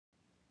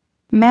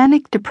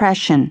Manic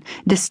depression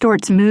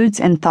distorts moods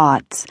and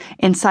thoughts,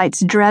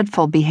 incites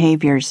dreadful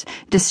behaviors,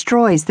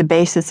 destroys the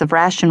basis of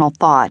rational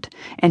thought,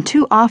 and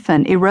too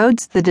often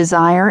erodes the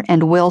desire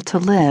and will to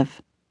live.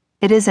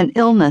 It is an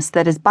illness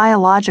that is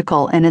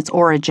biological in its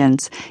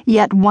origins,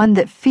 yet one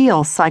that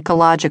feels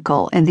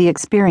psychological in the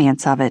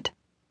experience of it.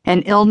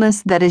 An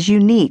illness that is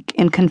unique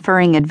in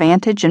conferring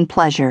advantage and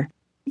pleasure,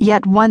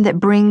 yet one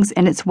that brings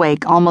in its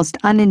wake almost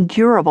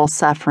unendurable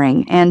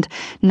suffering and,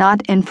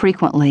 not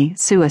infrequently,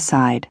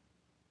 suicide.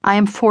 I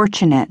am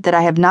fortunate that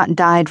I have not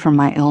died from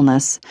my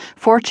illness,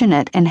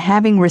 fortunate in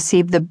having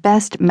received the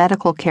best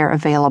medical care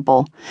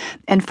available,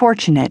 and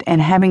fortunate in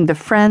having the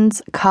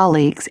friends,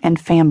 colleagues, and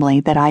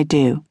family that I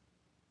do.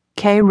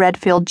 K.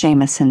 Redfield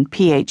Jamison,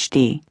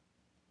 Ph.D.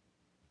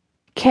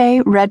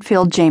 K.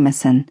 Redfield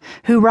Jamison,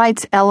 who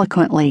writes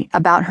eloquently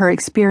about her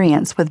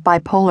experience with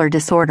bipolar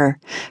disorder,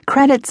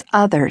 credits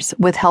others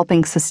with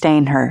helping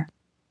sustain her.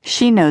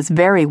 She knows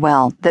very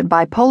well that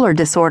bipolar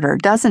disorder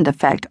doesn't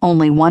affect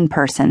only one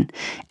person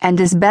and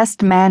is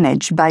best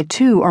managed by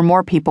two or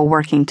more people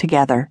working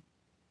together.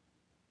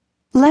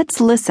 Let's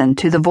listen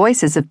to the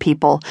voices of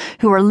people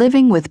who are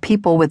living with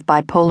people with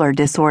bipolar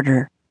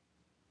disorder.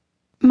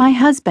 My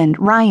husband,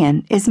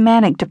 Ryan, is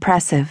manic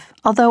depressive,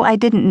 although I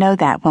didn't know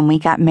that when we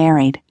got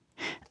married.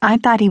 I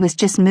thought he was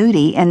just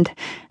moody, and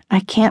I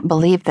can't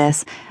believe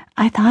this,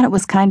 I thought it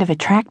was kind of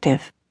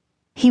attractive.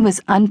 He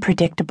was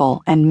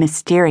unpredictable and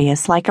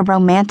mysterious like a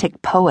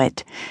romantic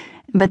poet,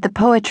 but the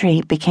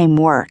poetry became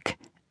work,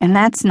 and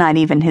that's not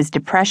even his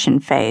depression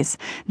phase,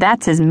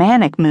 that's his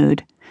manic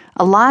mood.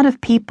 A lot of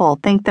people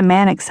think the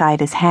manic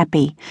side is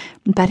happy,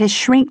 but his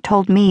shrink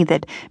told me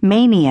that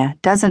mania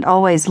doesn't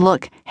always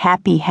look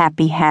happy,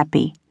 happy,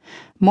 happy.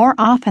 More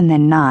often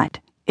than not,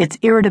 it's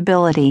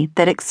irritability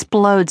that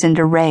explodes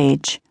into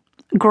rage.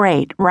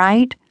 Great,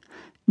 right?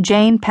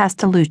 Jane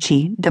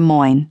Pastalucci, Des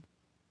Moines.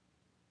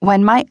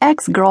 When my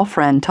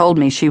ex-girlfriend told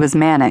me she was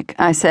manic,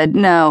 I said,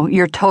 "No,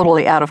 you're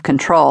totally out of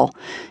control."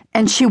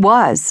 And she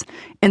was.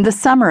 In the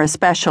summer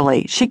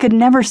especially, she could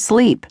never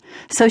sleep,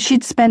 so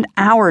she'd spend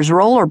hours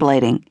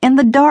rollerblading, in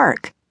the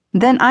dark.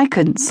 Then I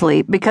couldn't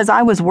sleep because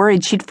I was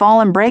worried she'd fall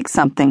and break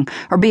something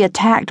or be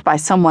attacked by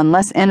someone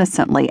less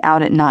innocently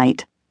out at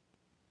night.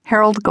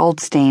 Harold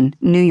Goldstein,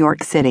 New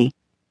York City.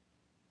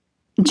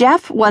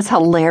 Jeff was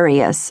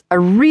hilarious, a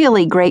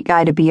really great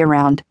guy to be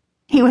around.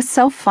 He was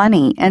so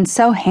funny and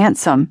so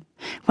handsome.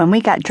 When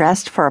we got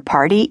dressed for a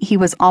party, he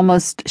was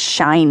almost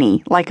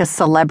shiny, like a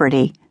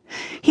celebrity.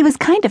 He was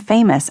kind of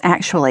famous,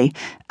 actually,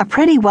 a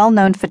pretty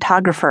well-known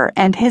photographer,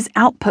 and his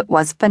output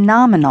was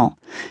phenomenal.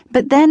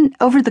 But then,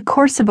 over the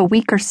course of a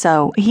week or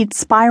so, he'd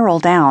spiral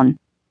down.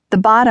 The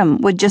bottom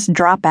would just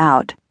drop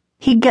out.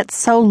 He'd get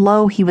so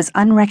low he was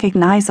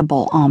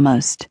unrecognizable,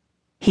 almost.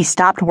 He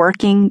stopped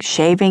working,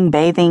 shaving,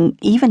 bathing,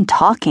 even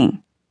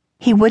talking.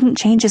 He wouldn't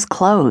change his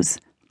clothes.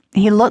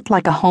 He looked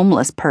like a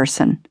homeless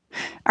person.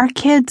 Our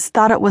kids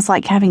thought it was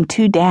like having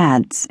two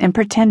dads and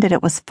pretended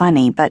it was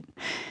funny, but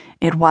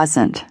it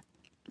wasn't.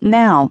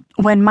 Now,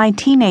 when my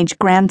teenage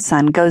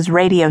grandson goes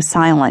radio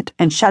silent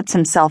and shuts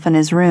himself in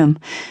his room,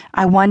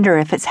 I wonder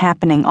if it's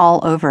happening all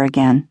over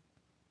again.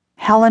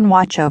 Helen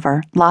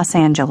Watchover, Los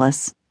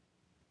Angeles.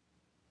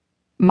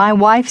 My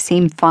wife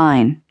seemed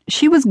fine.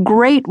 She was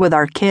great with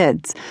our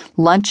kids,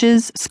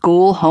 lunches,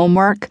 school,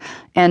 homework,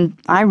 and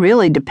I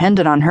really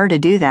depended on her to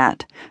do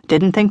that.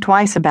 Didn't think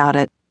twice about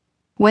it.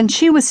 When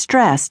she was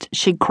stressed,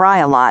 she'd cry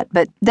a lot,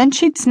 but then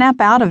she'd snap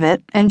out of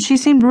it, and she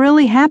seemed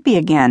really happy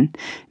again,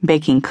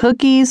 baking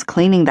cookies,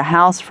 cleaning the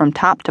house from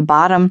top to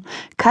bottom,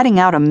 cutting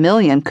out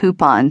 1,000,000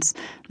 coupons,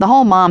 the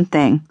whole mom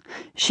thing.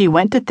 She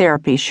went to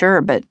therapy,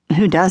 sure, but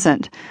who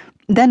doesn't?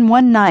 Then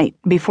one night,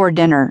 before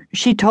dinner,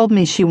 she told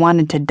me she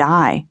wanted to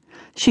die.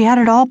 She had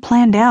it all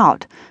planned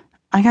out.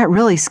 I got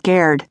really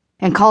scared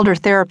and called her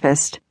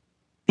therapist.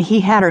 He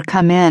had her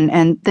come in,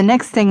 and the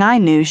next thing I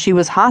knew, she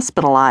was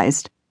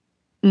hospitalized.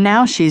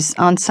 Now she's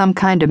on some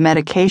kind of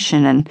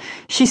medication, and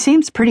she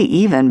seems pretty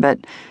even, but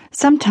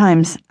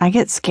sometimes I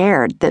get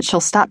scared that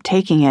she'll stop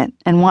taking it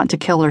and want to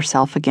kill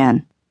herself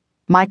again.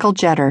 Michael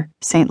Jetter,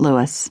 St.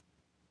 Louis.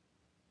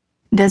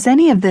 Does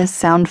any of this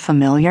sound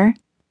familiar?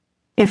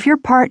 If your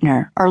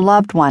partner or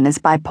loved one is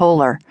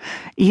bipolar,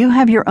 you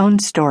have your own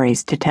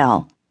stories to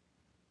tell.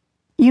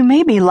 You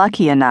may be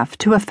lucky enough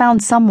to have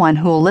found someone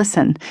who'll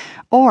listen,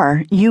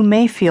 or you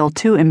may feel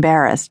too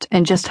embarrassed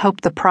and just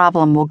hope the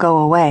problem will go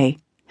away.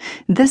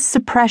 This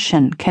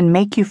suppression can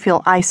make you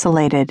feel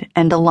isolated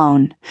and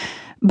alone,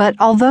 but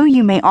although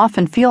you may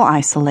often feel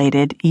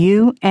isolated,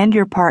 you and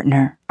your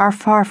partner are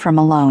far from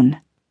alone.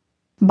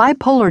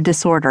 Bipolar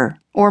disorder,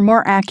 or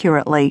more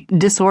accurately,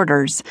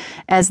 disorders,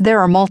 as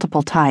there are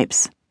multiple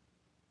types,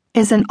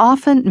 is an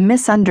often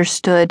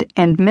misunderstood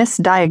and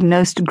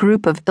misdiagnosed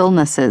group of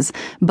illnesses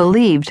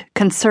believed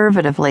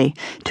conservatively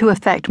to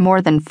affect more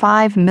than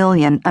 5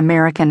 million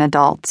American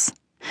adults.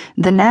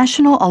 The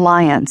National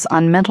Alliance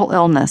on Mental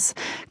Illness,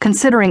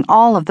 considering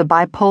all of the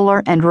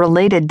bipolar and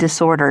related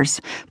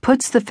disorders,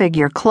 puts the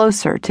figure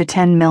closer to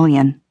 10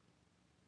 million.